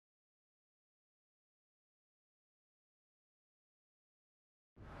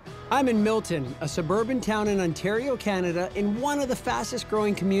I'm in Milton, a suburban town in Ontario, Canada, in one of the fastest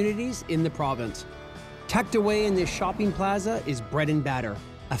growing communities in the province. Tucked away in this shopping plaza is Bread and Batter,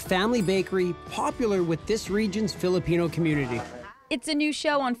 a family bakery popular with this region's Filipino community. It's a new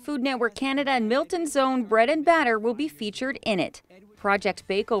show on Food Network Canada, and Milton's own Bread and Batter will be featured in it. Project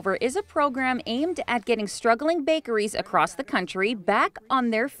Bakeover is a program aimed at getting struggling bakeries across the country back on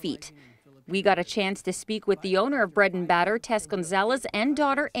their feet. We got a chance to speak with the owner of Bread and Batter, Tess Gonzalez, and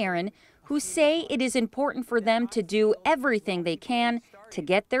daughter Erin, who say it is important for them to do everything they can to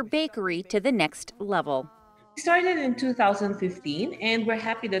get their bakery to the next level. We started in 2015, and we're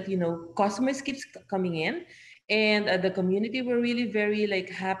happy that, customers keep coming in. And the community were really very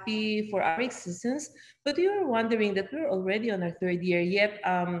happy for our existence. But we were wondering that we're already on our third year, yet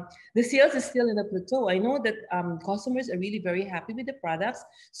the sales is still in a plateau. I know that customers are really very happy with the products.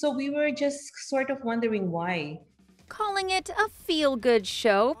 So we were just sort of wondering why. Calling it a feel-good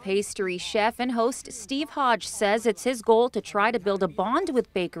show, pastry chef and host Steve Hodge says it's his goal to try to build a bond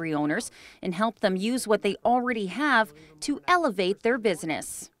with bakery owners and help them use what they already have to elevate their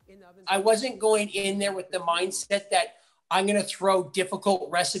business. I wasn't going in there with the mindset that I'm going to throw difficult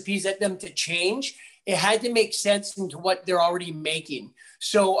recipes at them to change. It had to make sense into what they're already making.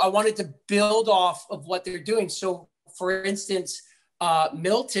 So I wanted to build off of what they're doing. So for instance,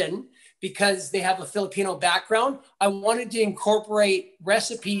 Milton, because they have a Filipino background, I wanted to incorporate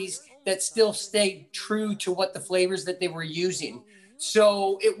recipes that still stayed true to what the flavors that they were using.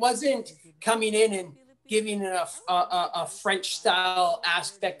 So it wasn't coming in and giving a French style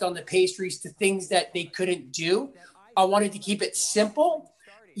aspect on the pastries to things that they couldn't do. I wanted to keep it simple,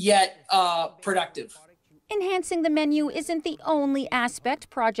 yet productive. Enhancing the menu isn't the only aspect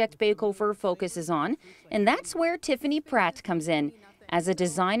Project Bakeover focuses on, and that's where Tiffany Pratt comes in. As a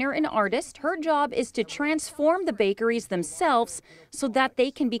designer and artist, her job is to transform the bakeries themselves so that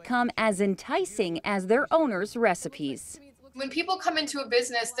they can become as enticing as their owners' recipes. When people come into a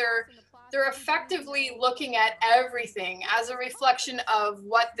business, they're effectively looking at everything as a reflection of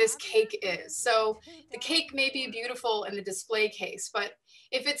what this cake is. So the cake may be beautiful in the display case, but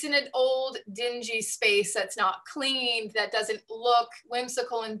if it's in an old, dingy space that's not cleaned, that doesn't look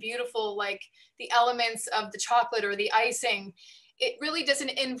whimsical and beautiful like the elements of the chocolate or the icing, it really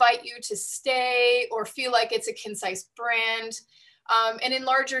doesn't invite you to stay or feel like it's a concise brand. And in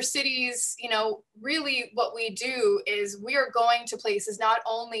larger cities, really what we do is we are going to places not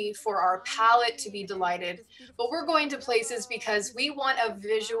only for our palate to be delighted, but we're going to places because we want a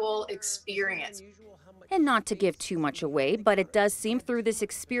visual experience. And not to give too much away, but it does seem through this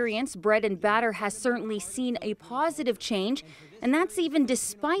experience, Bread and Batter has certainly seen a positive change, and that's even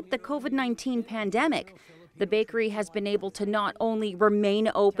despite the COVID-19 pandemic. The bakery has been able to not only remain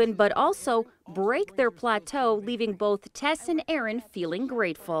open, but also break their plateau, leaving both Tess and Erin feeling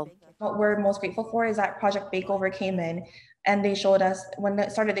grateful. What we're most grateful for is that Project Bakeover came in and they showed us, when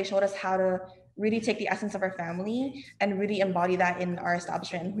it started, they showed us how to really take the essence of our family and really embody that in our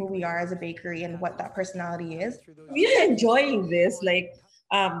establishment and who we are as a bakery and what that personality is. We are enjoying this,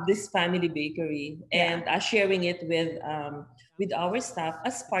 this family bakery, and sharing it with our staff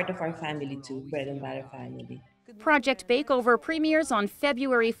as part of our family too, Bread and Batter family. Project Bakeover premieres on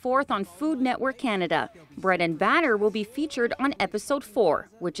February 4th on Food Network Canada. Bread and Batter will be featured on episode 4,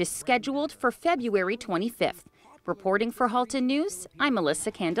 which is scheduled for February 25th. Reporting for Halton News, I'm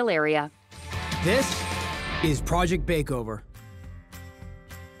Melissa Candelaria. This is Project Bakeover.